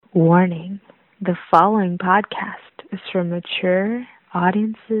Warning, the following podcast is for mature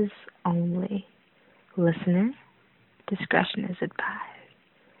audiences only. Listener discretion is advised.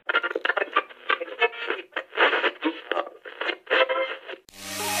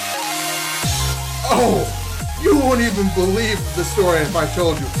 Oh, you won't even believe the story if I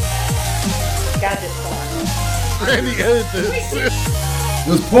told you. Got this porn. Randy, edit this. It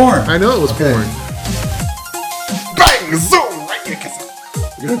was porn. I know it was Okay. porn. Bang! Zoom! Right in your kiss.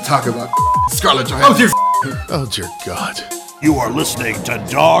 We're gonna talk about Scarlett Johansson. Oh dear God. You are listening to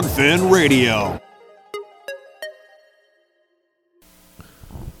DogFin Radio.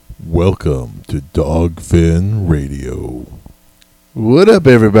 Welcome to DogFin Radio. What up,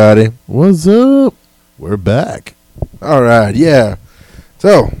 everybody? What's up? We're back. All right, yeah.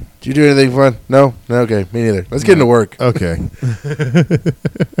 So, did you do anything fun? No? Okay, me neither. Let's get into work. Okay.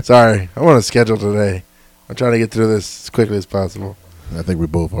 Sorry, I'm on a schedule today. I'm trying to get through this as quickly as possible. I think we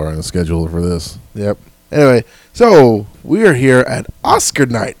both are on a schedule for this. Yep. Anyway, so we are here at Oscar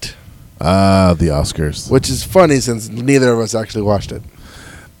night, Ah, the Oscars. which is funny since neither of us actually watched it.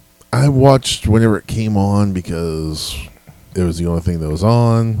 I watched whenever it came on because it was the only thing that was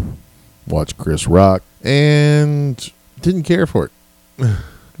on. Watched Chris Rock and didn't care for it.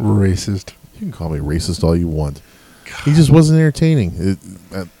 Racist. You can call me racist all you want. He just wasn't entertaining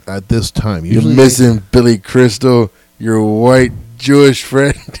at this time. You're Usually, missing Billy Crystal, your white Jewish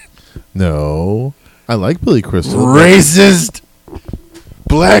friend. no. I like Billy Crystal. Racist.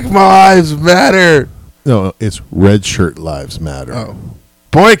 Black Lives Matter. No, it's Red Shirt Lives Matter. Oh.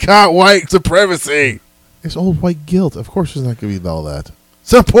 Boycott white supremacy. It's old white guilt. Of course there's not going to be all that.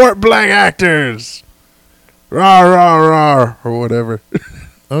 Support black actors. Rah, rah, rah. Or whatever.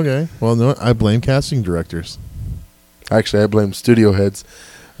 Okay. Well, no, I blame casting directors. Actually, I blame studio heads.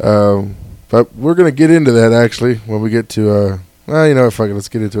 But we're going to get into that, actually, when we get to... well, you know what? Fuck it. Let's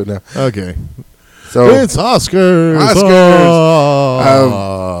get into it now. Okay. So It's Oscars.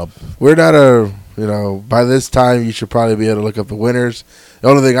 we're not a... You know, by this time, you should probably be able to look up the winners. The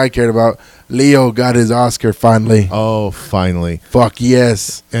only thing I cared about, Leo got his Oscar finally. Oh, finally. Fuck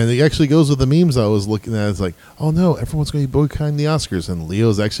yes. And it actually goes with the memes I was looking at. It's like, oh, no, everyone's going to be boycotting the Oscars, and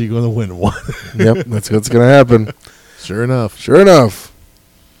Leo's actually going to win one. Yep, that's what's going to happen. Sure enough. Sure enough.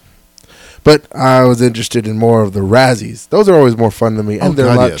 But I was interested in more of the Razzies. Those are always more fun to me, and Oh, they're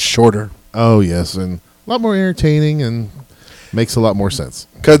God, a lot yes. shorter. Oh, yes, and a lot more entertaining and makes a lot more sense.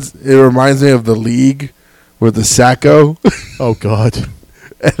 Because it reminds me of The League with the Sacco. Oh, God.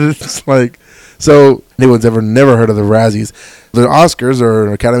 And it's like, so anyone's never heard of the Razzies. The Oscars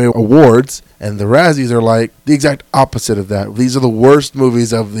are Academy Awards, and the Razzies are like the exact opposite of that. These are the worst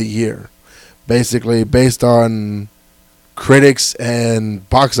movies of the year. Basically, based on critics and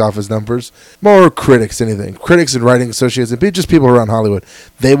box office numbers. More critics than anything. Critics and writing associates and just people around Hollywood.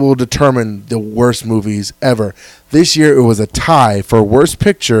 They will determine the worst movies ever. This year, it was a tie for worst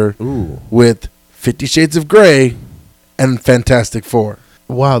picture with 50 Shades of Grey and Fantastic Four.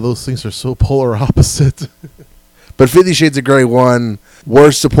 Wow, those things are so polar opposite. But 50 Shades of Grey won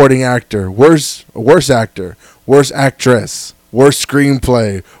worst supporting actor, worst actor, worst actress, worst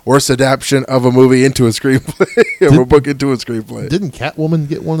screenplay, worst adaptation of a movie into a screenplay, or a book into a screenplay. Didn't Catwoman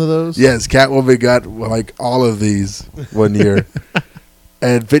get one of those? Yes, Catwoman got like all of these one year.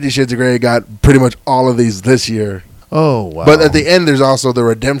 And 50 Shades of Grey got pretty much all of these this year. Oh, wow. But at the end, there's also the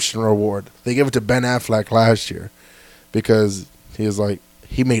Redemption Award. They gave it to Ben Affleck last year because he was like,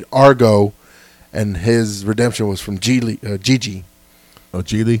 he made Argo, and his redemption was from Gigi. Oh, Geely?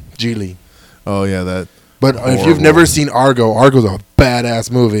 Geely. Oh, yeah, that. But if you've never seen Argo, Argo's a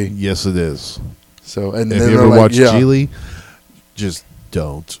badass movie. Yes, it is. So, and If then you they're ever like, watched yeah. Geely, just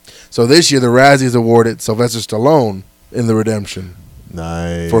don't. So this year, the Razzies awarded Sylvester Stallone in the Redemption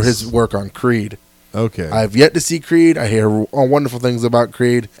Nice. for his work on Creed. Okay. I've yet to see Creed. I hear wonderful things about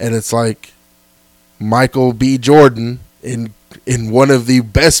Creed, and it's like Michael B. Jordan in one of the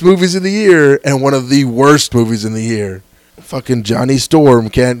best movies of the year and one of the worst movies in the year. Fucking Johnny Storm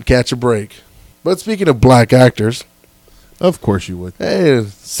can't catch a break. But speaking of black actors, Of course you would. hey,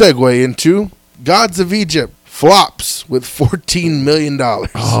 segue into Gods of Egypt flops with $14 million.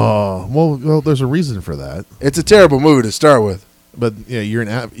 Oh, well, there's a reason for that. It's a terrible movie to start with. But yeah, you're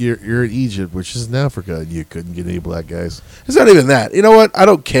in Egypt, which is in Africa, and you couldn't get any black guys. It's not even that. You know what? I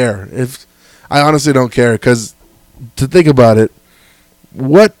don't care. I honestly don't care, because to think about it,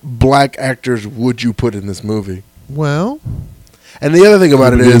 what black actors would you put in this movie? Well, And the other thing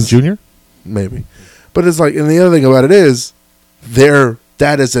about it is... Junior? Maybe. But it's like, and the other thing about it is, their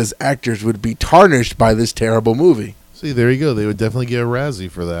status as actors would be tarnished by this terrible movie. See, there you go. They would definitely get a Razzie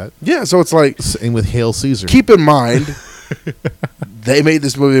for that. Yeah, so it's like... Same with Hail Caesar. Keep in mind, they made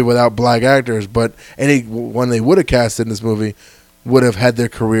this movie without black actors, but anyone they would have cast in this movie would have had their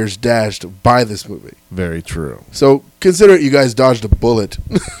careers dashed by this movie. Very true. So consider it you guys dodged a bullet.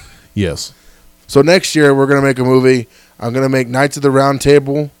 Yes. So next year we're going to make a movie. I'm going to make Knights of the Round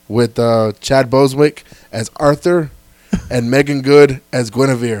Table with Chad Boswick as Arthur and Megan Good as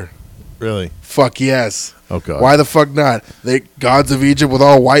Guinevere. Really? Fuck yes. Oh, God. Why the fuck not? They gods of Egypt with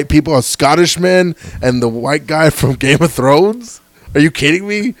all white people, a Scottish man, and the white guy from Game of Thrones? Are you kidding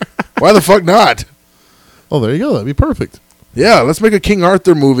me? Why the fuck not? Oh, there you go. That'd be perfect. Yeah, let's make a King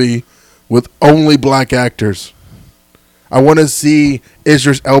Arthur movie with only black actors. I want to see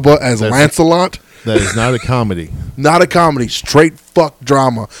Idris Elba as Lancelot. That is not a comedy. Not a comedy. Straight fuck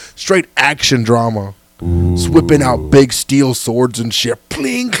drama. Straight action drama. Ooh. Whipping out big steel swords and shit.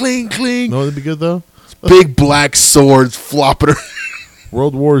 Cling, cling, cling. No, that'd be good, though. Big black swords flopping.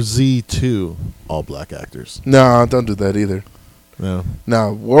 World War Z 2. All black actors. No, don't do that either. No.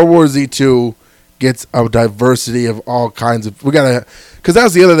 No, World War Z 2 gets a diversity of all kinds of. We gotta, because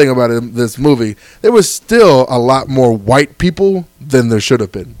that's the other thing about this movie. There was still a lot more white people than there should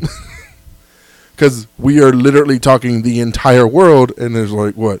have been. Because we are literally talking the entire world, and there's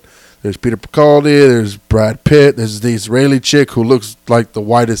like what? There's Peter Capaldi, there's Brad Pitt, there's the Israeli chick who looks like the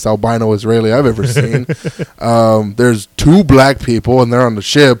whitest albino Israeli I've ever seen. There's 2 black people, and they're on the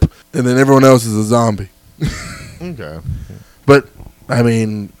ship, and then everyone else is a zombie. Okay. But I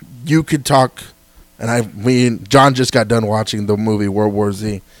mean, you could talk, and John just got done watching the movie World War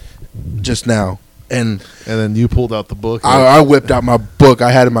Z just now, and then you pulled out the book. I whipped out my book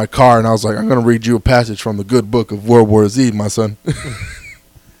I had in my car, and I was like, I'm going to read you a passage from the good book of World War Z, my son.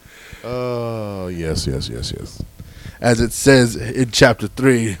 Oh, yes. As it says in chapter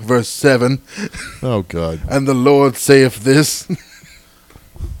 3, verse 7. Oh, God. And the Lord saith this.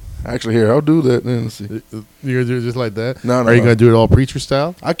 Actually, here, I'll do that. Let's see. You're going to do it just like that? No. Are you going to do it all preacher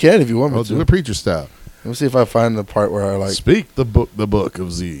style? I can if you want me I'll to. do it preacher style. Let me see if I find the part where I like. Speak the book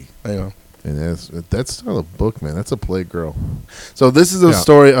of Z. Hang on. And that's not a book, man. That's a play girl. So this is a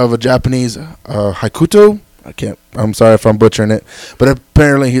story of a Japanese haikuto. I'm sorry if I'm butchering it, but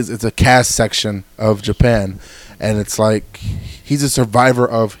apparently it's a caste section of Japan, and it's like he's a survivor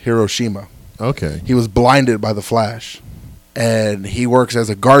of Hiroshima. Okay. He was blinded by the flash, and he works as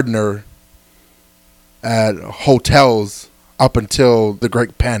a gardener at hotels up until the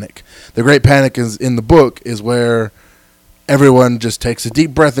Great Panic. The Great Panic is in the book is where everyone just takes a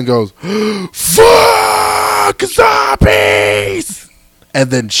deep breath and goes, "Fuck zombies!"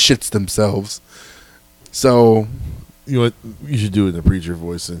 and then shits themselves. So, you know what? You should do it in a preacher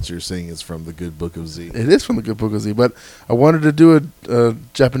voice since you're saying it's from the Good Book of Z. It is from the Good Book of Z, but I wanted to do a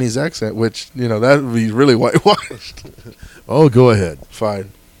Japanese accent, which, that would be really whitewashed. Oh, go ahead.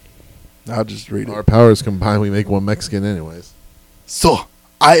 Fine. I'll just read it. Our powers combined, we make one Mexican anyways. So,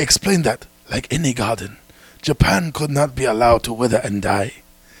 I explained that, like any garden, Japan could not be allowed to wither and die.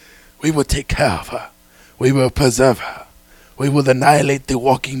 We will take care of her. We will preserve her. We will annihilate the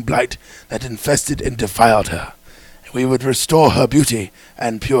walking blight that infested and defiled her. We would restore her beauty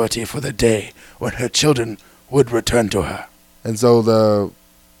and purity for the day when her children would return to her. And so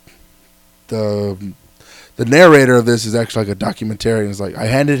the narrator of this is actually like a documentarian. It's like, I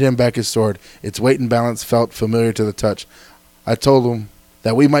handed him back his sword. Its weight and balance felt familiar to the touch. I told him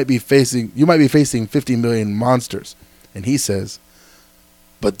that you might be facing 50 million monsters. And he says,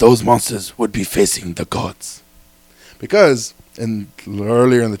 but those monsters would be facing the gods. Because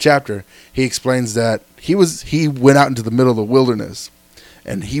earlier in the chapter, he explains that he went out into the middle of the wilderness,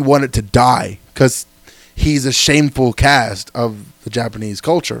 and he wanted to die because he's a shameful cast of the Japanese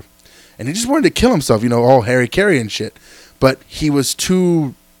culture, and he just wanted to kill himself, all Harry Carey and shit. But he was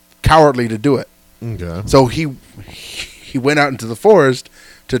too cowardly to do it. Okay. So he went out into the forest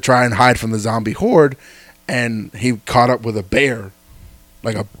to try and hide from the zombie horde, and he caught up with a bear,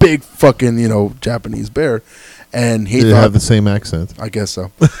 like a big fucking Japanese bear. And he Did it have the same accent? I guess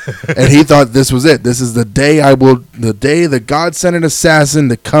so. And he thought this was it. This is the day that God sent an assassin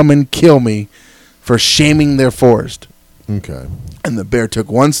to come and kill me for shaming their forest. Okay. And the bear took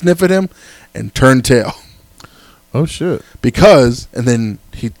one sniff at him and turned tail. Oh, shit. And then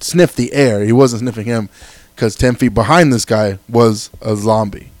he sniffed the air. He wasn't sniffing him because 10 feet behind this guy was a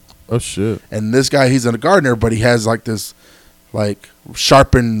zombie. Oh, shit. And this guy, he's a gardener, but he has like this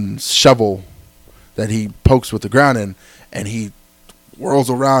sharpened shovel that he pokes with the ground in, and he whirls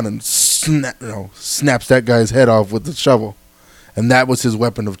around and snaps that guy's head off with the shovel. And that was his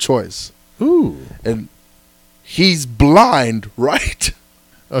weapon of choice. Ooh. And he's blind, right?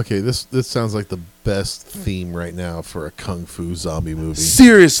 Okay, this sounds like the best theme right now for a kung fu zombie movie.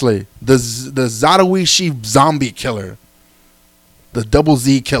 Seriously, the Zatoichi zombie killer. the Double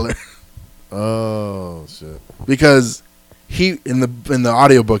Z Killer. Oh shit! Because he in the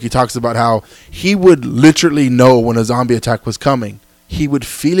audiobook he talks about how he would literally know when a zombie attack was coming. He would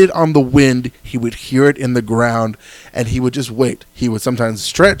feel it on the wind, he would hear it in the ground, and he would just wait. He would sometimes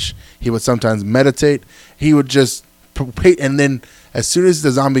stretch, he would sometimes meditate, he would just and then as soon as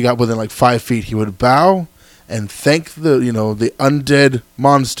the zombie got within like 5 feet, he would bow and thank the undead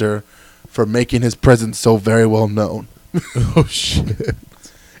monster for making his presence so very well known. Oh shit!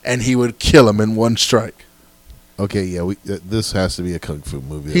 And he would kill him in one strike. Okay, yeah, this has to be a kung fu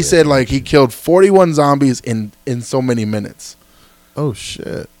movie. He said like he killed 41 zombies in so many minutes. Oh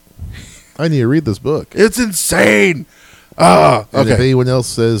shit! I need to read this book. It's insane. And Okay. if anyone else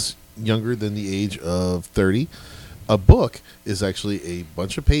says younger than the age of 30, a book is actually a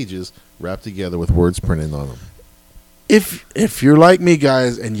bunch of pages wrapped together with words printed on them. If you're like me,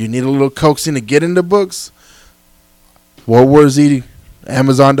 guys, and you need a little coaxing to get into books, World War Z,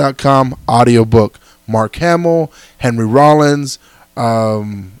 Amazon.com, audiobook. Mark Hamill, Henry Rollins,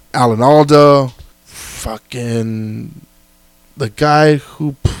 Alan Alda, fucking the guy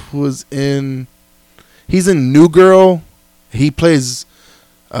who was in, he's in New Girl. He plays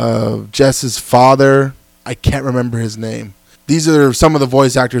Jess's father. I can't remember his name. These are some of the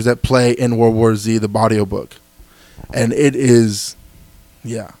voice actors that play in World War Z, the audiobook. And it is,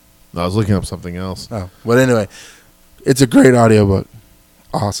 yeah. I was looking up something else. Oh, but anyway, it's a great audiobook.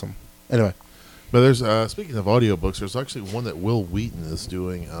 Awesome. Anyway. But there's, speaking of audiobooks, there's actually one that Will Wheaton is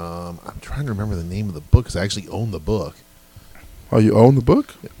doing. I'm trying to remember the name of the book because I actually own the book. Oh, you own the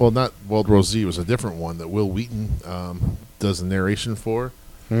book? Well, not World War Z. It was a different one that Will Wheaton does the narration for.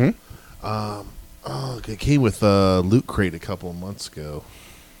 It came with Loot Crate a couple of months ago.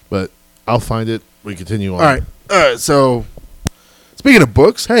 But I'll find it. We continue on. All right. So, speaking of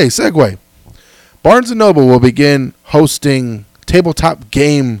books, hey, segue. Barnes & Noble will begin hosting tabletop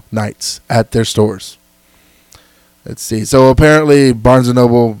game nights at their stores. Let's see. So, apparently, Barnes &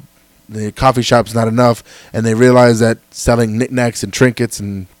 Noble, the coffee shop's not enough, and they realize that selling knickknacks and trinkets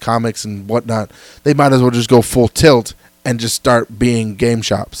and comics and whatnot, they might as well just go full tilt and just start being game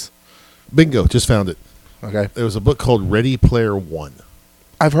shops. Bingo. Just found it. Okay. There was a book called Ready Player One.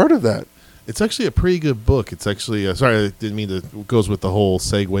 I've heard of that. It's actually a pretty good book. It's actually, sorry, I didn't mean to, it goes with the whole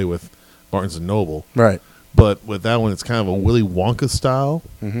segue with Barnes & Noble. Right. But with that one, it's kind of a Willy Wonka style,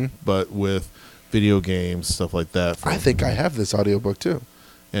 Mm-hmm. but with video games, stuff like that. I think I have this audiobook too.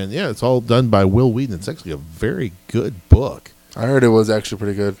 And yeah, it's all done by Will Wheaton. It's actually a very good book. I heard it was actually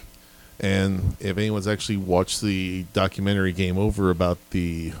pretty good. And if anyone's actually watched the documentary Game Over about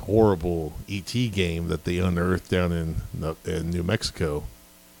the horrible E.T. game that they unearthed down in New Mexico,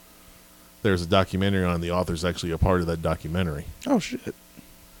 there's a documentary on. The author's actually a part of that documentary. Oh, shit.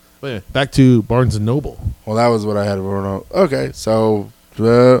 But yeah, back to Barnes & Noble. Well, that was what I had to run out. Okay, so...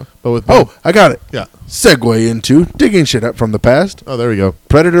 But with I got it. Yeah. Segue into digging shit up from the past. Oh, there we go.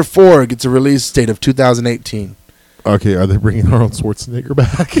 Predator 4 gets a release date of 2018. Okay, are they bringing Arnold Schwarzenegger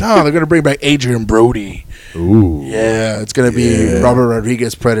back? No, they're going to bring back Adrian Brody. Ooh. Yeah, it's going to be Robert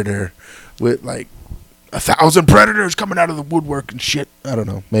Rodriguez Predator with like 1,000 Predators coming out of the woodwork and shit. I don't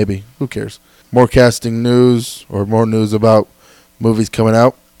know. Maybe. Who cares? More casting news or more news about movies coming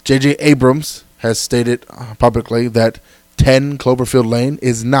out. J.J. Abrams has stated publicly that 10 Cloverfield Lane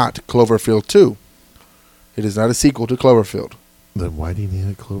is not Cloverfield 2. It is not a sequel to Cloverfield. Then why do you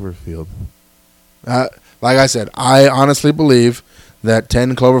need a Cloverfield? Like I said, I honestly believe that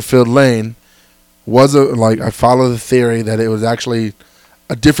 10 Cloverfield Lane was I follow the theory that it was actually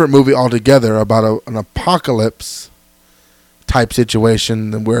a different movie altogether about an apocalypse type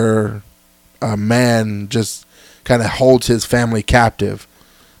situation where a man just kind of holds his family captive.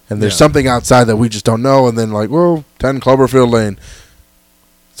 And there's something outside that we just don't know. And then 10 Cloverfield Lane.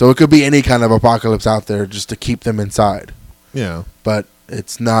 So it could be any kind of apocalypse out there just to keep them inside. Yeah. But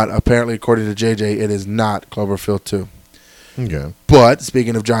it's not, apparently, according to JJ, it is not Cloverfield 2. Okay. But,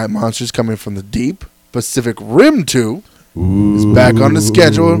 speaking of giant monsters coming from the deep, Pacific Rim 2 is back on the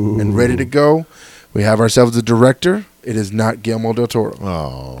schedule and ready to go. We have ourselves a director. It is not Guillermo del Toro.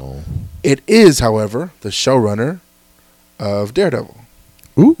 Oh. It is, however, the showrunner of Daredevil.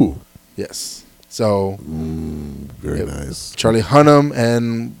 Ooh. Yes. So, Very nice. Charlie Hunnam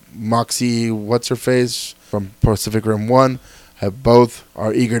and Moxie What's-Her-Face from Pacific Rim 1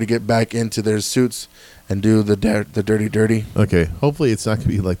 are eager to get back into their suits and do the dirty. Okay. Hopefully it's not going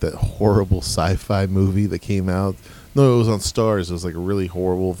to be like that horrible sci-fi movie that came out. No, it was on Starz. It was like a really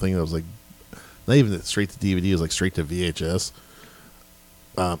horrible thing that was like not even straight to DVD. It was like straight to VHS.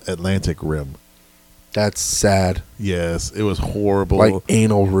 Atlantic Rim. That's sad. Yes, it was horrible. Like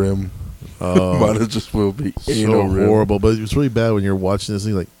Anal Rim. Might as just will be So horrible. But it was really bad when you're watching this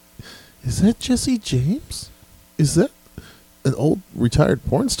and you're like, is that Jesse James? Is that an old retired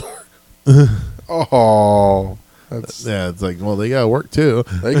porn star? Oh, Yeah, it's like, well, they got to work too.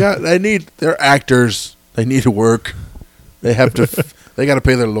 they're actors. They need to work. They have to, they got to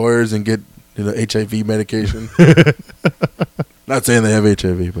pay their lawyers and get, HIV medication. Not saying they have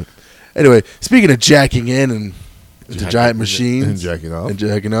HIV, but anyway, speaking of jacking in and the giant machines and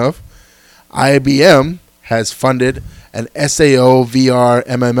jacking off, IBM has funded an SAO VR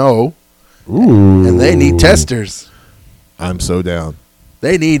MMO, and they need testers. I'm so down.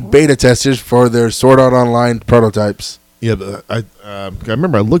 They need beta testers for their Sword Art Online prototypes. Yeah, but I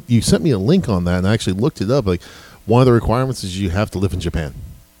remember you sent me a link on that, and I actually looked it up. Like, one of the requirements is you have to live in Japan.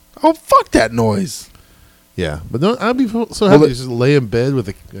 Oh, fuck that noise. Yeah, but no, I'd be so happy to just lay in bed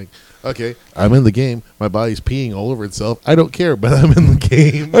with okay, I'm in the game. My body's peeing all over itself. I don't care, but I'm in the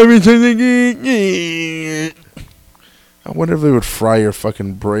game. I wonder if they would fry your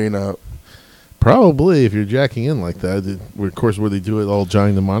fucking brain out. Probably, if you're jacking in like that. Of course, where they do it all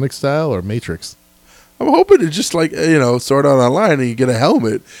Johnny Mnemonic style or Matrix. I'm hoping it's just like, Sword Art Online and you get a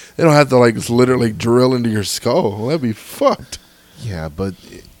helmet. They don't have to, literally drill into your skull. Well, that'd be fucked. Yeah, but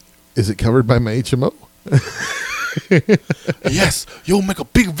is it covered by my HMO? Yes, you'll make a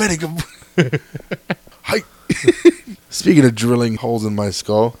big vinegar. Hi. Speaking of drilling holes in my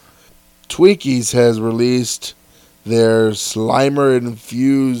skull, Twinkies has released their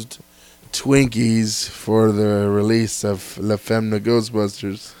Slimer-infused Twinkies for the release of La Femme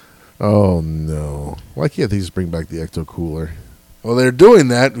Ghostbusters. Oh, no. Why can't they just bring back the Ecto Cooler? Well, they're doing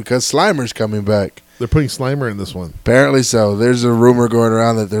that because Slimer's coming back. They're putting Slimer in this one. Apparently so. There's a rumor going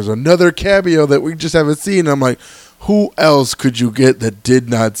around that there's another cameo that we just haven't seen. I'm like, who else could you get that did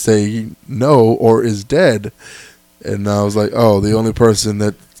not say no or is dead? And I was like, oh, the only person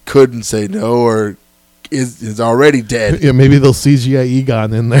that couldn't say no or is already dead. Yeah, maybe they'll CGI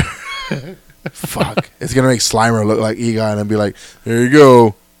Egon in there. Fuck. It's going to make Slimer look like Egon and be like, there you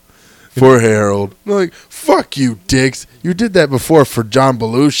go. For Harold. I'm like, fuck you, dicks. You did that before for John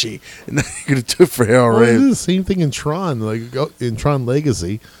Belushi. And now you're going to do it for Harold Well, Ramis. they did the same thing in Tron. In Tron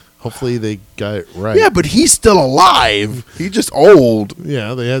Legacy. Hopefully they got it right. Yeah, but he's still alive. He's just old.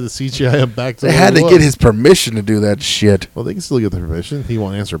 Yeah, they had to CGI him back to They had to get his permission to do that shit. Well, they can still get the permission. He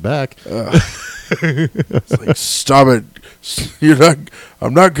won't answer back. It's like, stop it.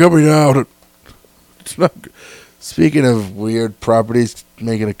 I'm not coming out. It's not. Speaking of weird properties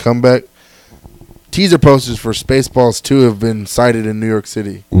making a comeback, teaser posters for Spaceballs 2 have been sighted in New York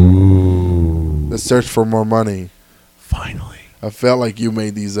City. Ooh. The search for more money. Finally. I felt like you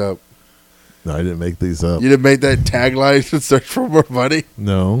made these up. No, I didn't make these up. You didn't make that tagline to search for more money?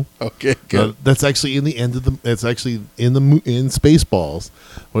 No. Okay, good. That's actually in the end of the. It's actually in Spaceballs,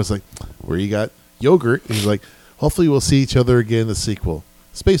 where it's like where you got yogurt. And he's like, hopefully we'll see each other again in the sequel.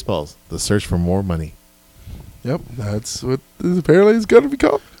 Spaceballs: The Search for More Money. Yep, that's what this apparently is going to be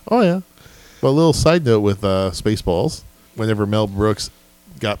called. Oh yeah. Well, a little side note with Spaceballs: whenever Mel Brooks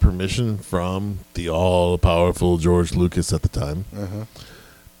got permission from the all-powerful George Lucas at the time.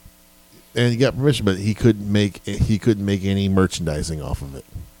 And he got permission, but he couldn't make any merchandising off of it.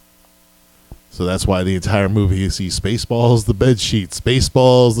 So that's why the entire movie you see Spaceballs the bed sheet,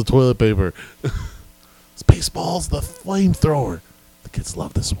 Spaceballs the toilet paper, Spaceballs the flamethrower. The kids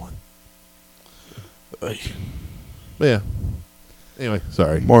love this one. But yeah. Anyway,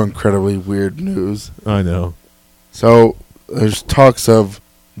 sorry. More incredibly weird news. I know. So there's talks of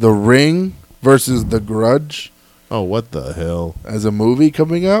The Ring versus The Grudge. Oh, what the hell? As a movie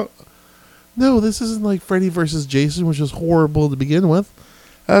coming out? No, this isn't like Freddy versus Jason, which is horrible to begin with.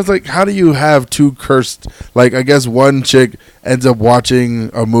 I was like, how do you have two cursed? Like, I guess one chick ends up watching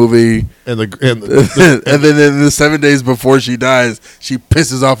a movie, and then in the 7 days before she dies, she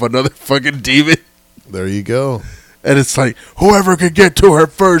pisses off another fucking demon. There you go. And it's like, whoever can get to her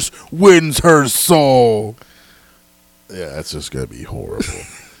first wins her soul. Yeah, that's just gonna be horrible.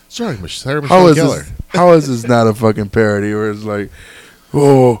 Sorry, Michelle Gellar. How is this not a fucking parody where it's like,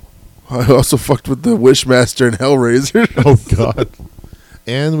 oh, I also fucked with the Wishmaster and Hellraiser. Oh, God.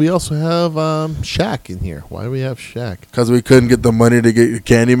 And we also have Shaq in here. Why do we have Shaq? Because we couldn't get the money to get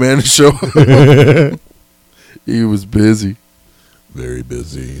Candyman to show up. He was busy. Very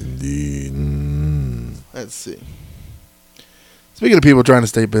busy indeed. Let's see. Speaking of people trying to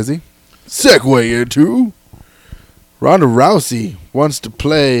stay busy, segue into Ronda Rousey wants to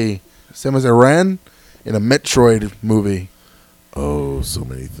play Samus Aran in a Metroid movie. Oh, so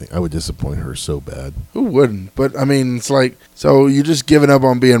many things. I would disappoint her so bad. Who wouldn't? But, I mean, it's like, so you're just giving up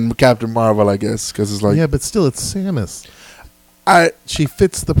on being Captain Marvel, I guess, because it's like... Yeah, but still, it's Samus. She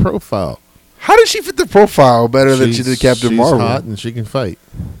fits the profile. How did she fit the profile better than she did Captain Marvel? She's hot and she can fight.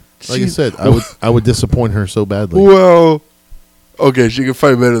 Like I said, I would disappoint her so badly. Well, okay, she can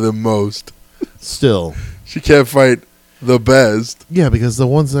fight better than most. Still. She can't fight the best. Yeah, because the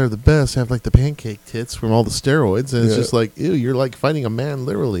ones that are the best have like the pancake tits from all the steroids, and it's just like, ew, you're like fighting a man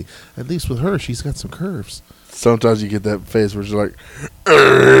literally. At least with her, she's got some curves. Sometimes you get that face where she's like,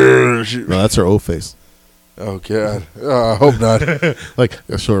 no, that's her O face. Oh, God. I hope not. Like,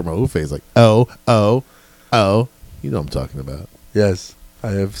 I show her my O face, like, oh. You know what I'm talking about. Yes.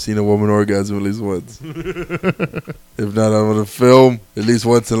 I have seen a woman orgasm at least once. If not on a film, at least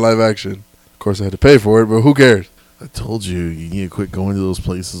once in live action. Of course, I had to pay for it, but who cares? I told you, you need to quit going to those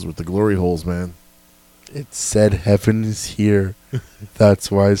places with the glory holes, man. It said heaven is here. That's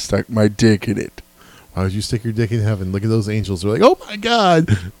why I stuck my dick in it. Why would you stick your dick in heaven? Look at those angels. They're like, oh, my God.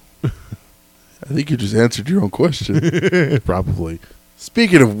 I think you just answered your own question. Probably.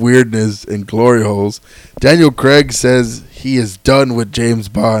 Speaking of weirdness and glory holes, Daniel Craig says he is done with James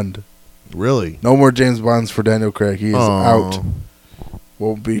Bond. Really? No more James Bonds for Daniel Craig. He is out.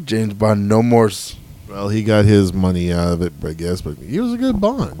 Won't be James Bond no more. Well, he got his money out of it, I guess, but he was a good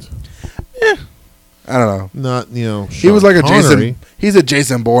Bond. Yeah. I don't know. Not, he was like a Connery. He's a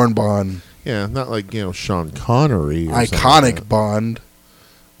Jason Bourne Bond. Yeah, not like, Sean Connery. Or iconic Bond.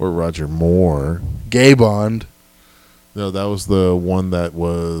 Or Roger Moore. Gay Bond. No, that was the one that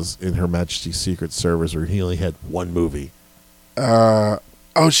was in Her Majesty's Secret Service where he only had one movie. Oh,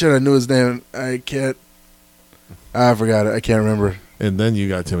 shit, I knew his name. I forgot it. I can't remember. And then you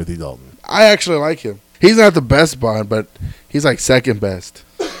got Timothy Dalton. I actually like him. He's not the best Bond, but he's like second best.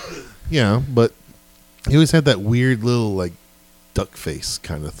 Yeah, but he always had that weird little, like, duck face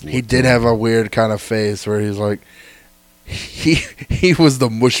kind of thing. He did have a weird kind of face where he's like, he was the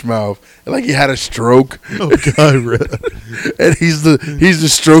mush mouth. Like he had a stroke. Oh, God. And he's the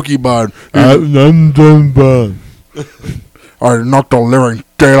strokey Bond. I'm done Bond. I knocked the living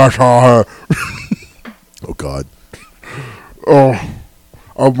daylight out of her. Oh, God. Oh,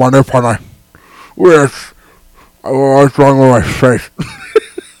 my nipple. Yes. What's wrong with my face?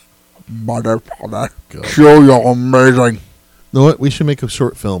 My nipple. Sure, you're amazing. You know what? We should make a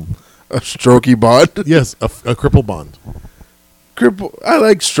short film. A strokey Bond? Yes, a cripple Bond. I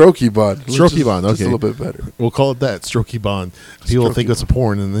like strokey Bond. Strokey Bond, okay. Just a little bit better. We'll call it that, strokey Bond. People Strokey think it's a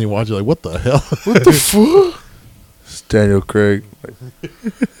porn, and then they watch it like, what the hell? What the fuck? It's Daniel Craig.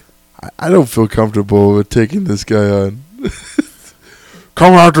 I don't feel comfortable with taking this guy on.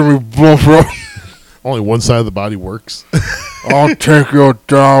 Come after me, Blofeld. Only one side of the body works. I'll take you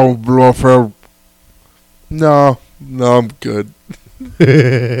down, Blofeld. No, I'm good.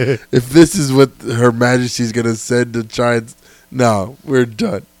 If this is what Her Majesty's going to send to try and... No, we're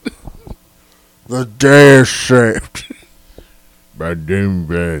done. The day is saved. Bring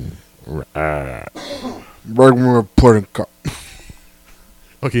me a pudding cup.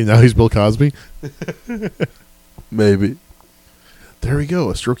 Okay, now he's Bill Cosby? Maybe. There we go,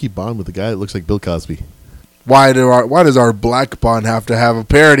 a strokey Bond with a guy that looks like Bill Cosby. Why does our black Bond have to have a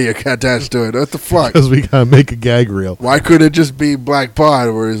parody attached to it? What the fuck? Because we gotta make a gag reel. Why couldn't it just be Black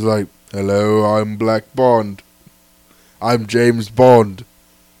Bond, where he's like, "Hello, I'm Black Bond. I'm James Bond.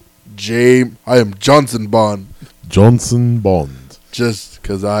 I am Johnson Bond. Johnson Bond. Just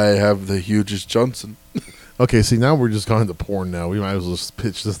because I have the hugest Johnson. Okay, see, now we're just going to porn now. We might as well just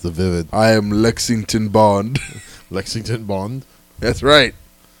pitch this to Vivid. I am Lexington Bond. Lexington Bond? That's right.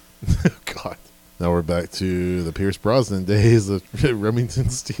 God. Now we're back to the Pierce Brosnan days of Remington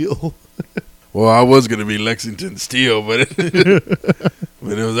Steele. Well, I was going to be Lexington Steele, but it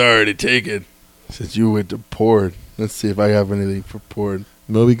was already taken. Since you went to porn. Let's see if I have anything for porn.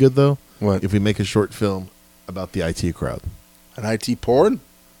 You know what would be good, though? What? If we make a short film about the IT crowd. An IT porn?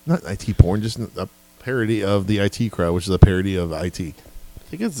 Not IT porn, just a parody of the IT crowd, which is a parody of IT. I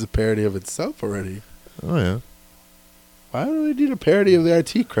think it's a parody of itself already. Oh, yeah. Why do we need a parody of the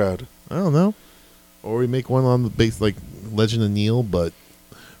IT crowd? I don't know. Or we make one on the base, like Legend of Neil, but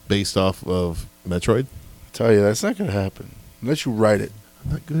based off of Metroid. I tell you, that's not going to happen. Unless you write it.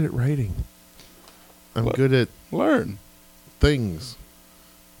 I'm not good at writing. I'm What? good at Learn. things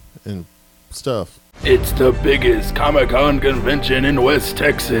and stuff. It's the biggest Comic-Con convention in West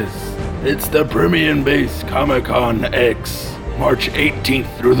Texas. It's the Premium Base Comic-Con X, March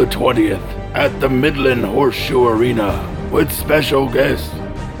 18th through the 20th at the Midland Horseshoe Arena with special guests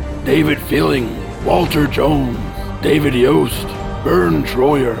David Feeling, Walter Jones, David Yost, Vern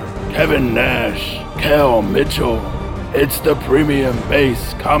Troyer, Kevin Nash, Cal Mitchell. It's the Premium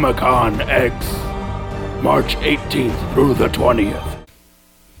Base Comic-Con X, March 18th through the 20th.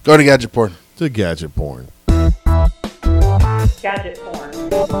 Go to Gadget Porn. To gadget porn. Gadget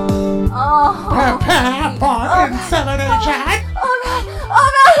porn.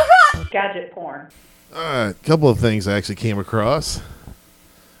 Gadget porn. A couple of things I actually came across.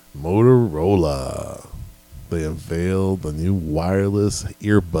 Motorola. They unveiled the new wireless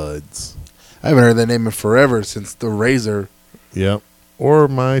earbuds. I haven't heard that name in forever since the Razor. Yep. Or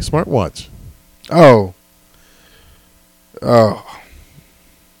my smartwatch. Oh. But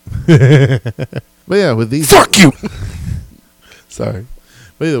yeah, with these... Fuck you! Sorry.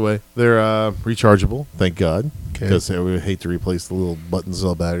 But either way, they're rechargeable, thank God. Okay. Because I would hate to replace the little button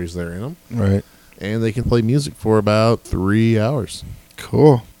cell batteries that are in them. Right. And they can play music for about 3 hours.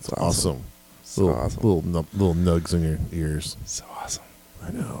 Cool. It's awesome. So awesome. Little nugs in your ears. So awesome. I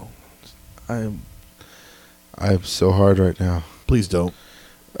know. I am so hard right now. Please don't.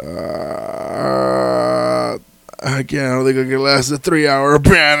 I don't think I can last a 3-hour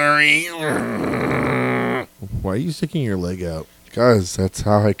battery. Why are you sticking your leg out? Guys, that's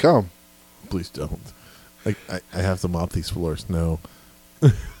how I come. Please don't. I have to mop these floors. No.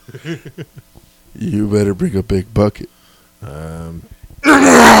 You better bring a big bucket. It's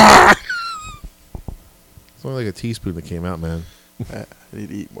only like a teaspoon that came out, man. I need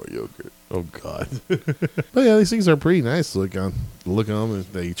to eat more yogurt. Oh, God. But yeah, these things are pretty nice to look on. Look on them.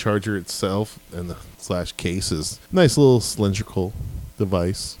 The charger itself and the / case is nice little cylindrical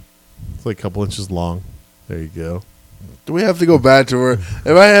device. It's like a couple inches long. There you go. Do we have to go back to where... If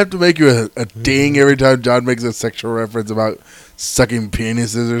I have to make you a ding every time John makes a sexual reference about sucking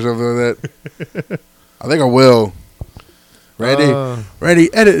penises or something like that? I think I will. Randy,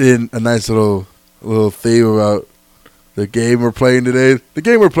 edit in a nice little theme about the game we're playing today. The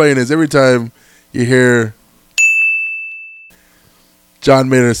game we're playing is every time you hear John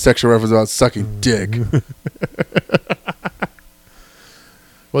made a sexual reference about sucking dick.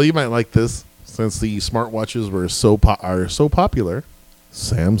 Well, you might like this. Since the smartwatches are so popular,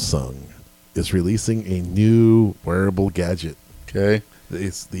 Samsung is releasing a new wearable gadget. Okay.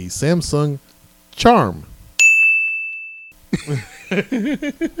 It's the Samsung Charm.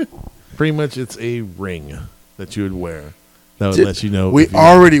 Pretty much it's a ring that you would wear. That would let you know. We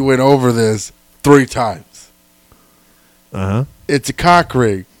already went over this 3 times. Uh-huh. It's a cock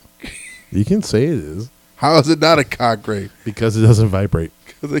ring. You can say it is. How is it not a cock ring? Because it doesn't vibrate.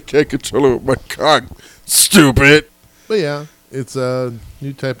 Because I can't control it with my cock. Stupid. But yeah, it's a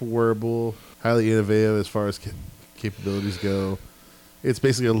new type of wearable, highly innovative as far as capabilities go. It's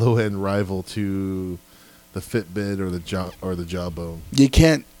basically a low-end rival to the Fitbit or the Jawbone.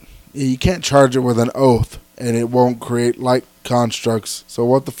 You can't charge it with an oath, and it won't create light constructs. So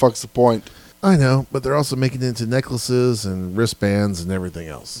what the fuck's the point? I know, but they're also making it into necklaces and wristbands and everything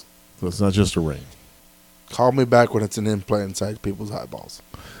else. So it's not just a ring. Call me back when it's an implant inside people's eyeballs.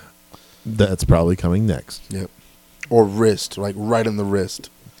 That's probably coming next. Yep. Or wrist, like right in the wrist.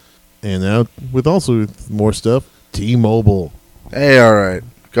 And now, with also more stuff, T-Mobile. Hey, all right.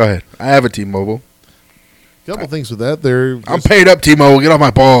 Go ahead. I have a T-Mobile. Couple things with that. I'm paid up, T-Mobile. Get off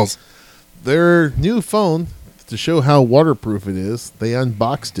my balls. Their new phone, to show how waterproof it is, they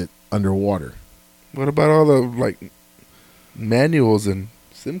unboxed it underwater. What about all the manuals and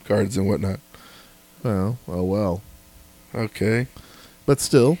SIM cards and whatnot? Well. Okay. But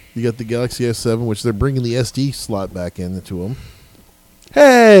still, you got the Galaxy S7, which they're bringing the SD slot back into them.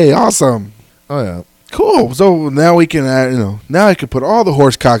 Hey, awesome. Oh, yeah. Cool. So now we can add, now I can put all the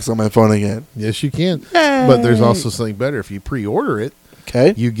horse cocks on my phone again. Yes, you can. Yay. But there's also something better. If you pre-order it,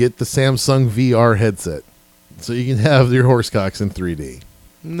 okay, you get the Samsung VR headset. So you can have your horse cocks in 3D.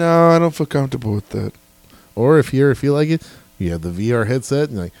 No, I don't feel comfortable with that. Or if you feel like it, you have the VR headset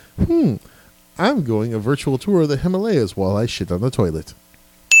and you're like, I'm going a virtual tour of the Himalayas while I shit on the toilet.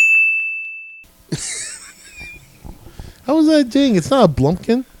 How was that ding? It's not a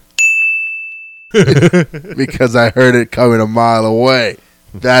Blumpkin. Because I heard it coming a mile away.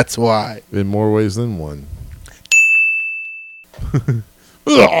 That's why. In more ways than one.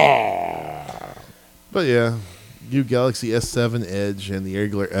 But yeah, new Galaxy S7 Edge and the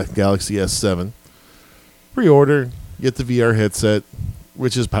regular Galaxy S7. Pre-order, get the VR headset,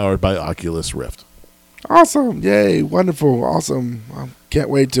 which is powered by Oculus Rift. Awesome. Yay. Wonderful. Awesome. I can't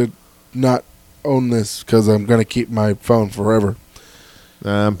wait to not own this because I'm going to keep my phone forever.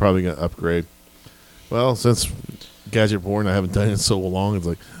 I'm probably going to upgrade. Well, since Gadget Born, I haven't done it in so long. It's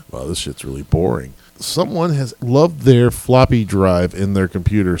like, wow, this shit's really boring. Someone has loved their floppy drive in their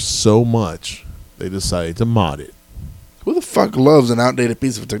computer so much, they decided to mod it. Who the fuck loves an outdated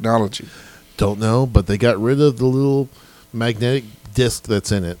piece of technology? Don't know, but they got rid of the little magnetic disc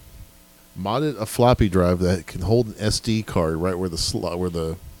that's in it. Modded a floppy drive that can hold an SD card right where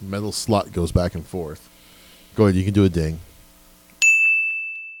the metal slot goes back and forth. Go ahead, you can do a ding.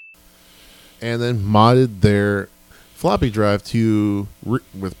 and then modded their floppy drive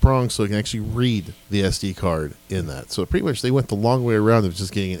with prongs so it can actually read the SD card in that. So pretty much they went the long way around of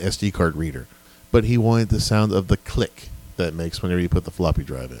just getting an SD card reader. But he wanted the sound of the click that it makes whenever you put the floppy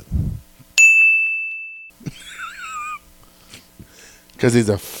drive in. Because he's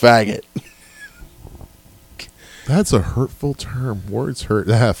a faggot. That's a hurtful term. Words hurt.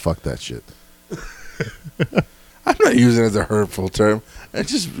 Fuck that shit. I'm not using it as a hurtful term.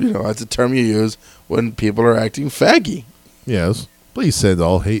 It's just, it's a term you use when people are acting faggy. Yes. Please send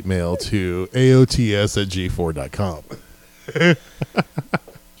all hate mail to aots@g4.com.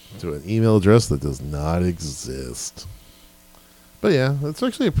 To an email address that does not exist. But yeah, it's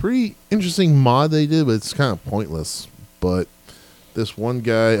actually a pretty interesting mod they did, but it's kind of pointless. But this one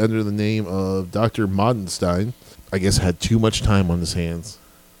guy under the name of Dr. Modenstein, I guess, had too much time on his hands.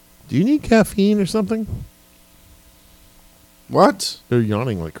 Do you need caffeine or something? What? They're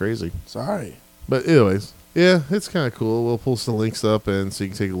yawning like crazy. Sorry. But anyways, yeah, it's kind of cool. We'll pull some links up and so you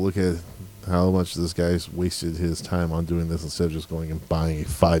can take a look at how much this guy's wasted his time on doing this instead of just going and buying a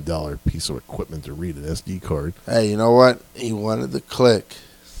 $5 piece of equipment to read an SD card. Hey, you know what? He wanted the click.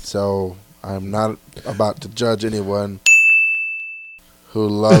 So I'm not about to judge anyone who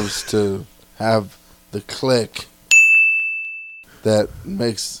loves to have the click that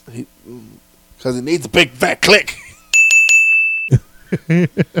makes... Because he needs a big fat click. In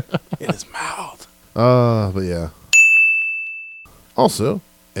his mouth. But yeah. Also,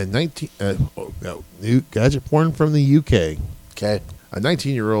 new gadget porn from the UK. Okay. A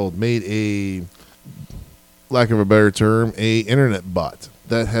 19-year-old made lack of a better term, a internet bot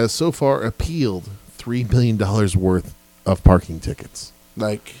that has so far appealed $3 million worth of parking tickets.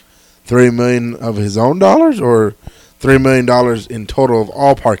 Like $3 million of his own dollars, or $3 million in total of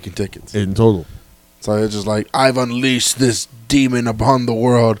all parking tickets? In total. So it's just like, I've unleashed this demon upon the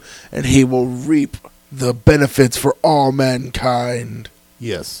world, and he will reap the benefits for all mankind.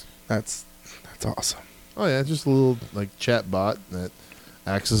 Yes. That's awesome. Oh yeah, just a little like chat bot that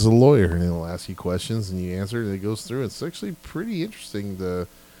acts as a lawyer, and it'll ask you questions and you answer, and it goes through. It's actually pretty interesting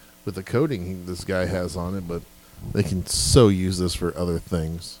with the coding this guy has on it, but they can so use this for other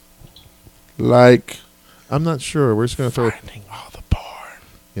things. Like, I'm not sure. We're just gonna throw finding all the porn.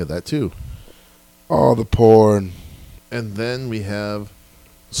 Yeah, that too. All the porn. And then we have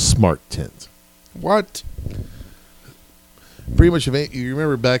Smart Tint. What? Pretty much, if you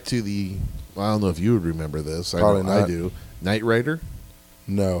remember back to I don't know if you would remember this. Probably not. I do. Knight Rider?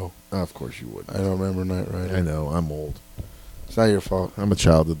 No. Of course you would. I don't remember Knight Rider. I know. I'm old. It's not your fault. I'm a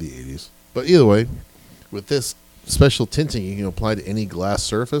child of the 80s. But either way, with this special tinting, you can apply to any glass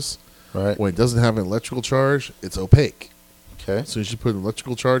surface. Right. When it doesn't have an electrical charge, it's opaque. Okay. As soon as you put an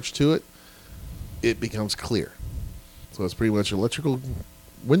electrical charge to it, it becomes clear. So it's pretty much electrical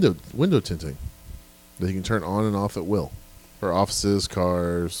window tinting that you can turn on and off at will. For offices,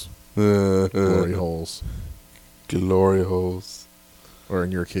 cars, glory holes. Glory holes. Or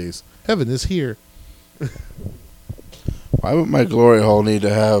in your case, heaven is here. Why would my glory hole need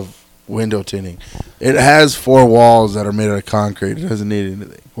to have window tinting? It has 4 walls that are made out of concrete. It doesn't need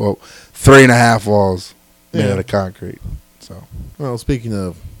anything. Well, 3.5 walls made out of concrete. So. Well, speaking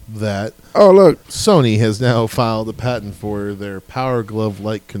of that, oh look, Sony has now filed a patent for their Power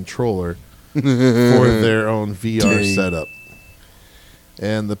Glove-like controller for their own VR setup.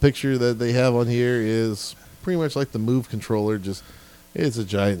 And the picture that they have on here is pretty much like the Move controller, just it's a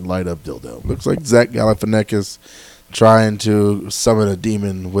giant light-up dildo. Looks like Zach Galifianakis trying to summon a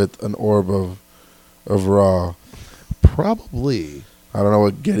demon with an orb of Raw. Probably. I don't know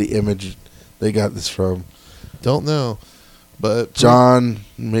what Getty image they got this from. Don't know. But John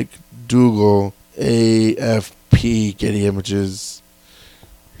McDougal, AFP Getty Images.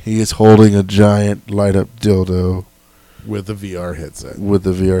 He is holding a giant light-up dildo. With a VR headset. With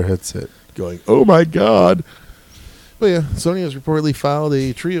the VR headset. Going, oh my God. But yeah, Sony has reportedly filed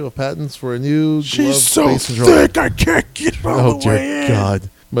a trio of patents for a new She's so glove-based controller. thick, I can't get all the way in.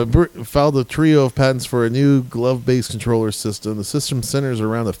 God. But filed a trio of patents for a new glove-based controller system. The system centers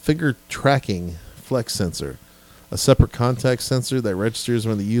around a finger tracking flex sensor, a separate contact sensor that registers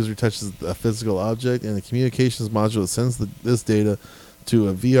when the user touches a physical object, and a communications module that sends this data to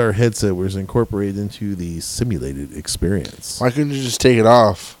a VR headset where it's incorporated into the simulated experience. Why couldn't you just take it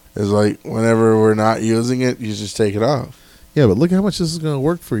off? It's like whenever we're not using it, you just take it off. Yeah, but look how much this is going to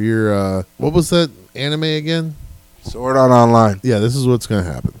work for your, what was that anime again? Sword Art Online. Yeah, this is what's going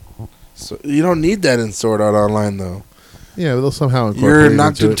to happen. So you don't need that in Sword Art Online, though. Yeah, but they'll somehow incorporate You're it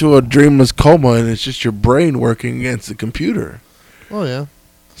knocked into a dreamless coma, and it's just your brain working against the computer. Oh, yeah.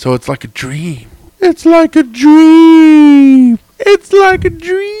 So it's like a dream. It's like a dream. It's like a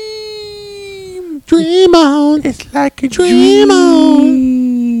dream. Dream on. It's like a Dream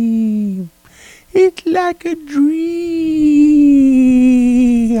dream. It's like a dream.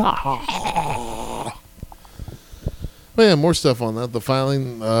 Oh yeah, more stuff on that. The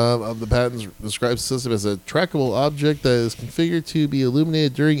filing of the patents describes the system as a trackable object that is configured to be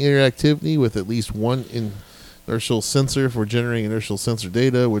illuminated during interactivity with at least one inertial sensor for generating inertial sensor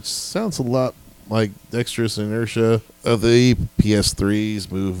data, which sounds a lot like dexterous inertia of the PS3's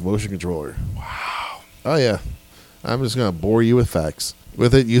Move motion controller. Wow. Oh yeah. I'm just going to bore you with facts.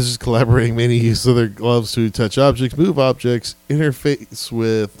 With it, users collaborating mainly use their gloves to touch objects, move objects, interface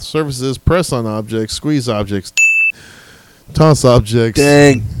with surfaces, press on objects, squeeze objects, toss objects,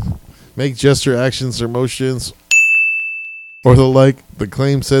 Dang. make gesture actions or motions, or the like. The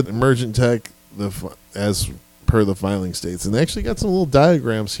claim said emergent tech, as per the filing states. And they actually got some little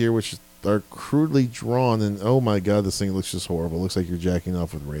diagrams here, which are crudely drawn. And oh my god, this thing looks just horrible. It looks like you're jacking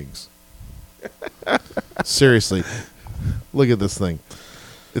off with rings. Seriously, look at this thing.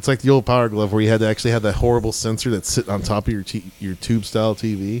 It's like the old Power Glove where you had to actually have that horrible sensor that sit on top of your tube style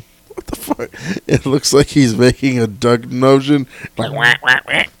TV. What the fuck? It looks like he's making a duck motion. Like, wah, wah,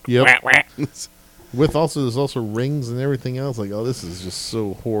 wah. Yep. Wah, wah. There's also rings and everything else. Like, oh, this is just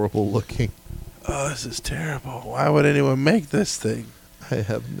so horrible looking. Oh, this is terrible. Why would anyone make this thing? I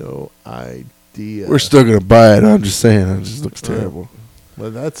have no idea. We're still going to buy it. I'm just saying. It just looks terrible.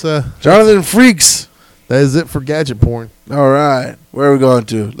 But that's Jonathan Freaks. that is it for gadget porn. All right. Where are we going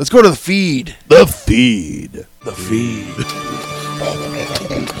to? Let's go to the feed. The feed. The feed.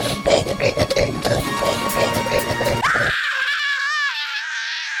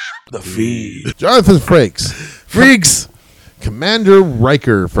 The feed. Jonathan Frakes. Freaks. Commander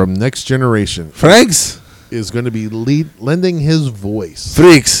Riker from Next Generation Franks. is going to be lending his voice.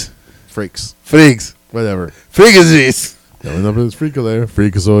 Freaks. Frakes. Freaks. Whatever. Freakazies. Coming up as Freakazoid.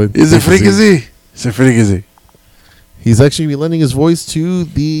 Freakazoid. Is it Freakazy? It's a Freakazy. He's actually be lending his voice to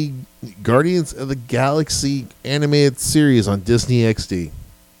the Guardians of the Galaxy animated series on Disney XD.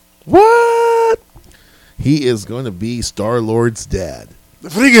 What? He is going to be Star-Lord's dad. The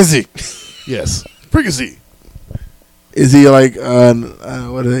Freakazy. Yes. Freakazy. Is he like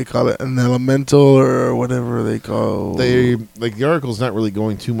what do they call it? An elemental or whatever they call? The article's not really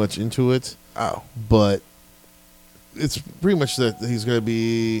going too much into it. Oh. But it's pretty much that he's going to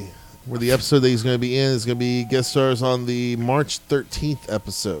be, where the episode that he's going to be in is going to be guest stars on the March 13th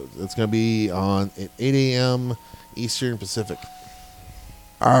episode. It's going to be on at 8 a.m. Eastern Pacific.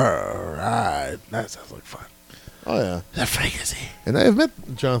 All right. That sounds like fun. Oh, yeah. The Freakazy. And I have met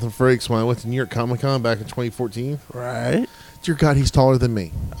Jonathan Frakes when I went to New York Comic Con back in 2014. Right. Dear God, he's taller than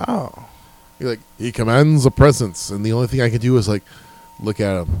me. Oh. He commands a presence. And the only thing I can do is like, look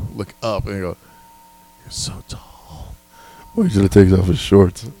at him, look up, and I go, you're so tall. Wait till he takes off his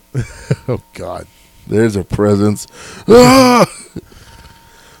shorts. Oh, God. There's a presence. Ah!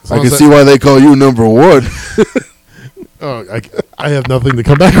 As I long can as see why they call you number one. Oh, I have nothing to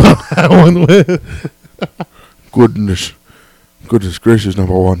come back on that one with. Goodness gracious,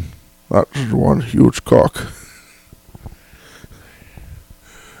 number one. That's one huge cock.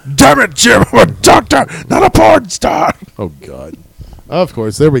 Damn it, Jim! I'm a doctor, not a porn star. Oh, God. Of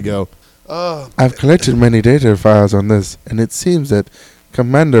course, there we go. I've collected many data files on this, and it seems that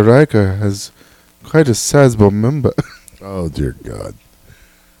Commander Riker has quite a sizable member. Oh, dear God.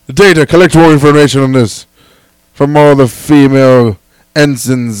 Data, collect more information on this from all the female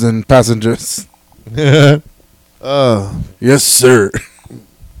ensigns and passengers. Yes, sir.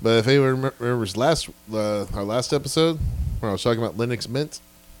 But if anyone remembers our last episode, where I was talking about Linux Mint,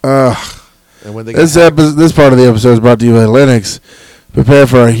 and when they This part of the episode is brought to you by Linux. Prepare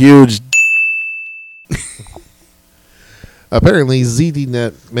for a huge. Apparently,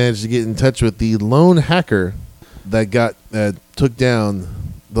 ZDNet managed to get in touch with the lone hacker that took down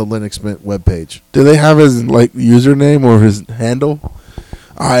the Linux Mint webpage. Do they have his username or his handle?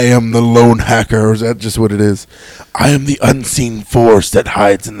 I am the lone hacker, or is that just what it is? I am the unseen force that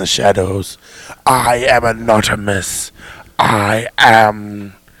hides in the shadows. I am anonymous. I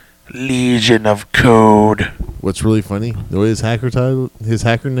am Legion of Code. What's really funny? You know what his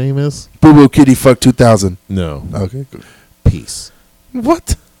hacker name is? Boo Boo Kitty Fuck 2000. No. Okay, good. Peace.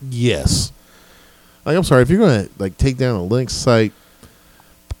 What? Yes. I'm sorry, if you're going to take down a Linux site,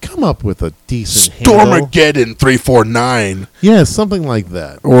 come up with a decent handle. Stormageddon 349. Yeah, something like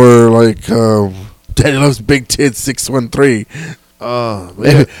that. Or Daddy Loves Big Tits 613.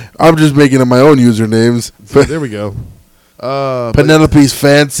 Yeah. I'm just making up my own usernames. So there we go. Penelope's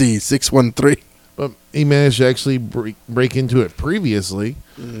Fancy 613. But he managed to actually break into it previously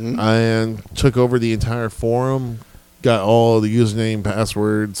and took over the entire forum got all the username,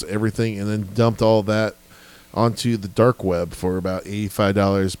 passwords, everything, and then dumped all that onto the dark web for about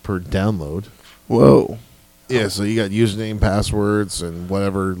 $85 per download. Whoa. Yeah, so you got username, passwords, and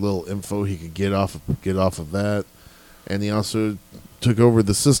whatever little info he could get off of that. And he also took over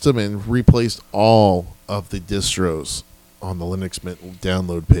the system and replaced all of the distros on the Linux Mint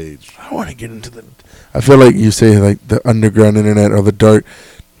download page. I want to get into the... I feel like you say like the underground internet or the dark...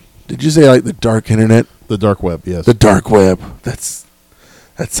 Did you say like the dark internet? The dark web, yes. The dark web. That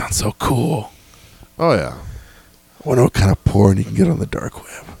sounds so cool. Oh, yeah. I wonder what kind of porn you can get on the dark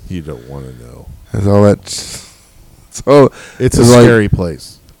web. You don't want to know. There's all that... So it's a scary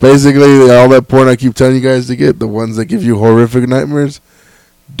place. Basically, all that porn I keep telling you guys to get, the ones that give you horrific nightmares,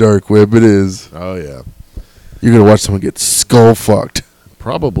 dark web it is. Oh, yeah. You're going to watch someone get skull fucked.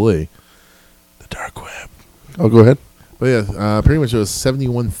 Probably. The dark web. Oh, go ahead. But yeah, pretty much it was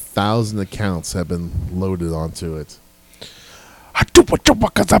 71,000 accounts have been loaded onto it. I do what you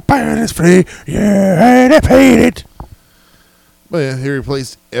want because I buy it is free. Yeah, they paid it. But yeah, he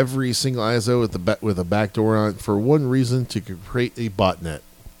replaced every single ISO with a backdoor on it for one reason, to create a botnet.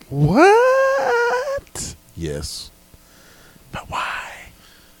 What? Yes. But why?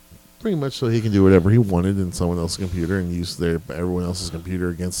 Pretty much so he can do whatever he wanted in someone else's computer and use everyone else's computer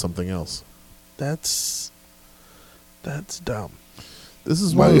against something else. That's dumb. This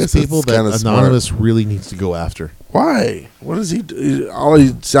is one of those people that Anonymous really needs to go after. Why? What does he do? All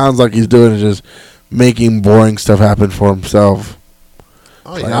he sounds like he's doing is just making boring stuff happen for himself.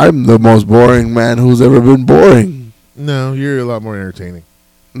 Oh, like, yeah. I'm the most boring man who's ever been boring. No, you're a lot more entertaining.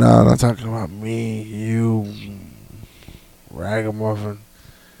 No, I'm not talking about me, you, ragamuffin.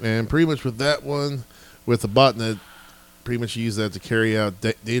 And pretty much with that one, with the botnet, pretty much you use that to carry out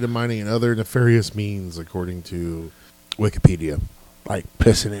data mining and other nefarious means, according to Wikipedia. Like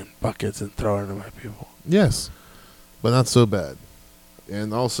pissing in buckets and throwing them at people. Yes, but not so bad.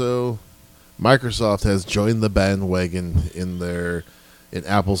 And also, Microsoft has joined the bandwagon in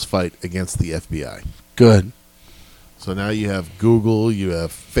Apple's fight against the FBI. Good. So now you have Google, you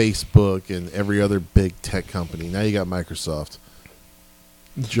have Facebook, and every other big tech company. Now you got Microsoft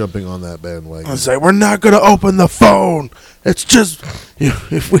jumping on that bandwagon. I say, we're not going to open the phone. It's just,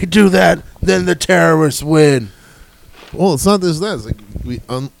 if we do that, then the terrorists win. Well, it's not just that. It's like we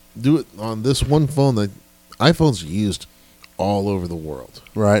do it on this one phone that iPhones are used all over the world.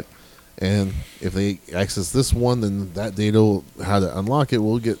 Right. And if they access this one, then that data, how to unlock it,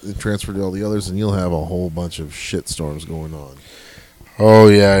 will get transferred to all the others, and you'll have a whole bunch of shitstorms going on. Oh,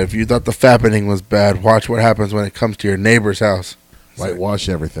 yeah. If you thought the fappening was bad, watch what happens when it comes to your neighbor's house. Whitewash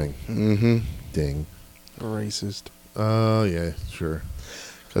everything. Mm-hmm. Ding. Racist. Oh, yeah, sure.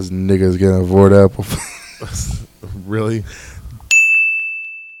 Because niggas gonna avoid Apple. Really?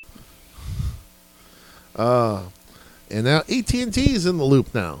 And now AT&T is in the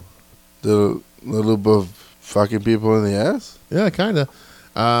loop now. The loop of fucking people in the ass? Yeah, kind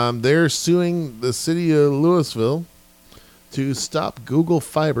of. They're suing the city of Louisville to stop Google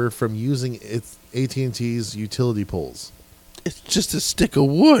Fiber from using its AT&T's utility poles. It's just a stick of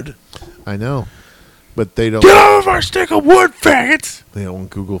wood. I know, but they don't. Get off our stick of wood, faggots! They don't want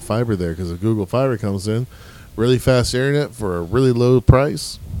Google Fiber there, because if Google Fiber comes in, really fast internet for a really low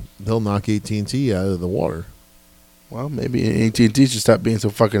price, they'll knock AT&T out of the water. Well, maybe AT&T should stop being so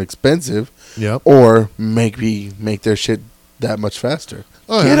fucking expensive. Yep. Or maybe make their shit that much faster.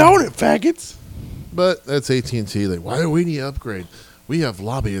 Oh, Get yeah. on it, faggots! But that's AT&T. Like, why do we need to upgrade? We have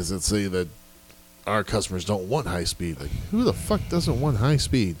lobbyists that say that our customers don't want high speed. Like, who the fuck doesn't want high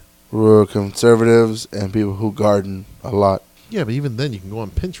speed? Rural conservatives and people who garden a lot. Yeah, but even then, you can go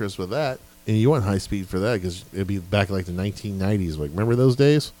on Pinterest with that, and you want high speed for that, because it'd be back like the 1990s. Like, remember those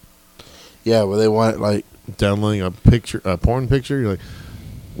days? Yeah, well, they want it like... Downloading a porn picture, you're like,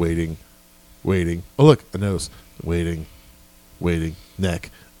 waiting. Oh, look, a nose. Waiting, neck.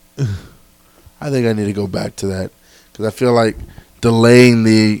 I think I need to go back to that. Because I feel like delaying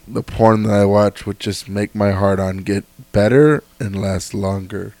the porn that I watch would just make my heart-on get better and last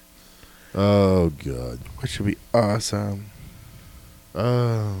longer. Oh, God. Which would be awesome.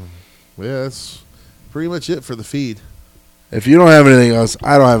 Yeah, that's pretty much it for the feed. If you don't have anything else,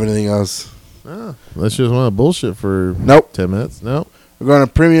 I don't have anything else. Let's just want to bullshit for 10 minutes. No. We're going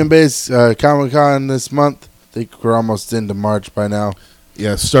to Premium Base Comic-Con this month. I think we're almost into March by now.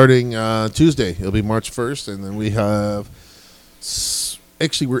 Yeah, starting Tuesday. It'll be March 1st, and then we have...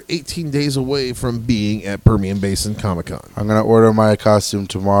 Actually, we're 18 days away from being at Permian Basin Comic-Con. I'm going to order my costume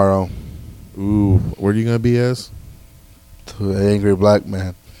tomorrow. Ooh, what are you going to be as? The Angry Black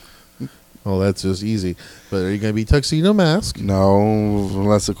Man. Oh, that's just easy. But are you going to be Tuxedo Mask? No,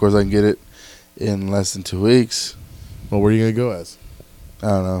 unless, of course, I can get it in less than 2 weeks. Well, where are you going to go as? I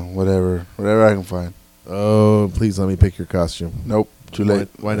don't know. Whatever I can find. Oh, please let me pick your costume. Nope. Too late.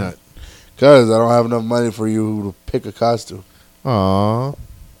 Why not? Because I don't have enough money for you to pick a costume. Aw.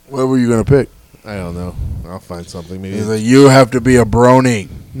 What were you going to pick? I don't know. I'll find something. Maybe. He's like, you have to be a brony.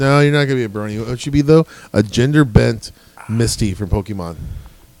 No, you're not going to be a brony. What should be, though? A gender-bent Misty from Pokemon.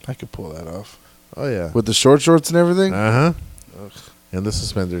 I could pull that off. Oh, yeah. With the short shorts and everything? Uh-huh. And the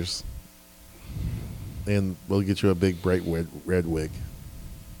suspenders. And we'll get you a big, bright red wig.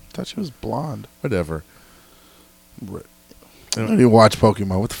 I thought she was blonde. Whatever. I don't even watch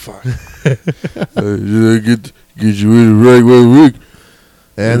Pokemon. What the fuck? Get you in the right wig.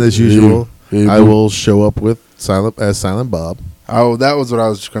 And as usual, I will show up with Silent Bob. Oh, that was what I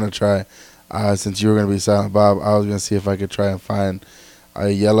was going to try. Since you were going to be Silent Bob, I was going to see if I could try and find a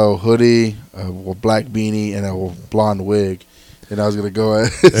yellow hoodie, a black beanie, and a blonde wig. And I was going to go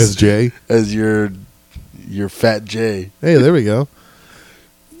as Jay, as your fat Jay. Hey, there we go.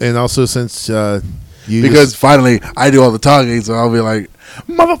 And also, since because finally I do all the talking, so I'll be like,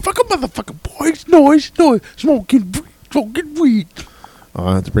 motherfucker, boys, noise, smoking weed.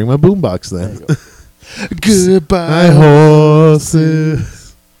 I'll have to bring my boombox then. Goodbye,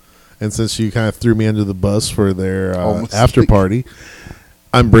 horses. And since you kind of threw me under the bus for their after party,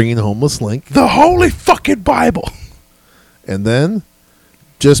 I'm bringing Homeless Link, the Holy fucking Bible. And then,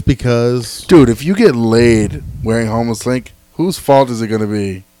 just because, dude, if you get laid wearing Homeless Link, whose fault is it going to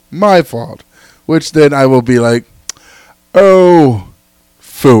be? My fault. Which then I will be like, oh,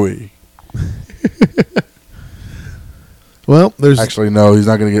 phooey. Well, there's actually no, he's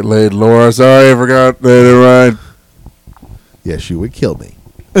not going to get laid. Laura, sorry, I forgot. Never mind. Yes, you would kill me,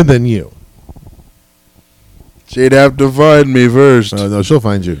 and then you. She'd have to find me first. No, she'll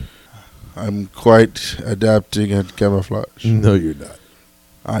find you. I'm quite adapting at camouflage. No, you're not.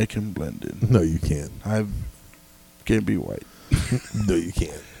 I can blend in. No, you can't. I can't be white. No, you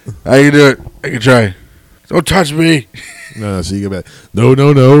can't. I can do it. I can try. Don't touch me. No, so you go back.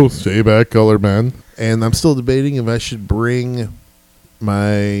 No. Stay back, colored man. And I'm still debating if I should bring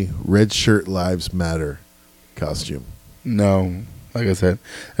my Red Shirt Lives Matter costume. No, like I said,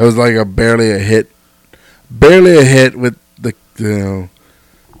 it was like barely a hit with the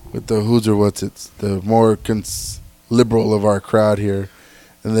with the who's or what's it's the more liberal of our crowd here,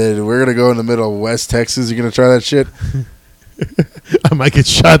 and then we're gonna go in the middle of West Texas. You gonna try that shit? I might get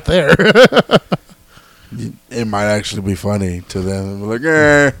shot there. It might actually be funny to them. We're like,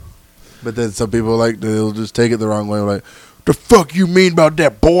 eh. But then some people they'll just take it the wrong way. Like, what the fuck you mean about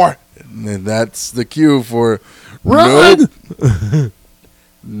that, boy? And then that's the cue for run.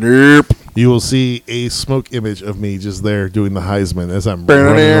 Nope. You will see a smoke image of me just there doing the Heisman as I'm running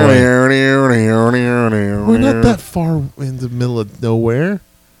away. We're not that far in the middle of nowhere.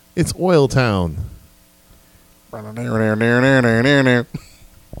 It's Oil Town. Anyway,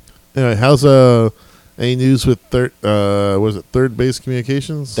 how's any news with Third Base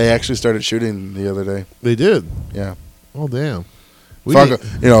Communications? They actually started shooting the other day. They did? Yeah. Oh, damn. Fuck a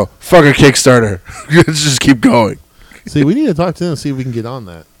Kickstarter. Let's just keep going. See, we need to talk to them and see if we can get on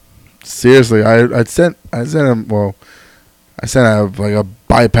that. Seriously, I sent him. Well, I sent a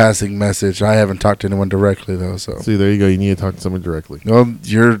bypassing message. I haven't talked to anyone directly though. So see, there you go. You need to talk to someone directly. Well,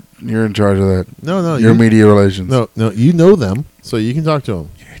 you're in charge of that. No, you're media relations. No, you know them, so you can talk to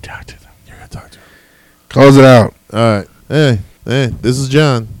them. You can talk to them. You're gonna talk to them. Close it out. All right. Hey, this is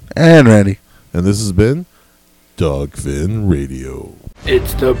John and Randy, and this has been DogFin Radio.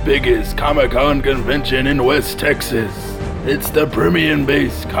 It's the biggest Comic-Con convention in West Texas. It's the Premium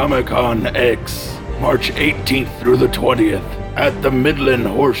Base Comic-Con X, March 18th through the 20th at the Midland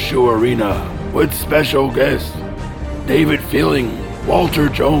Horseshoe Arena with special guests David Feeling, Walter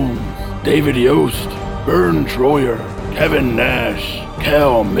Jones, David Yost, Vern Troyer, Kevin Nash,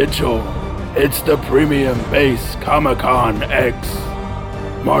 Cal Mitchell. It's the Premium Base Comic-Con X,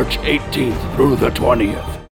 March 18th through the 20th.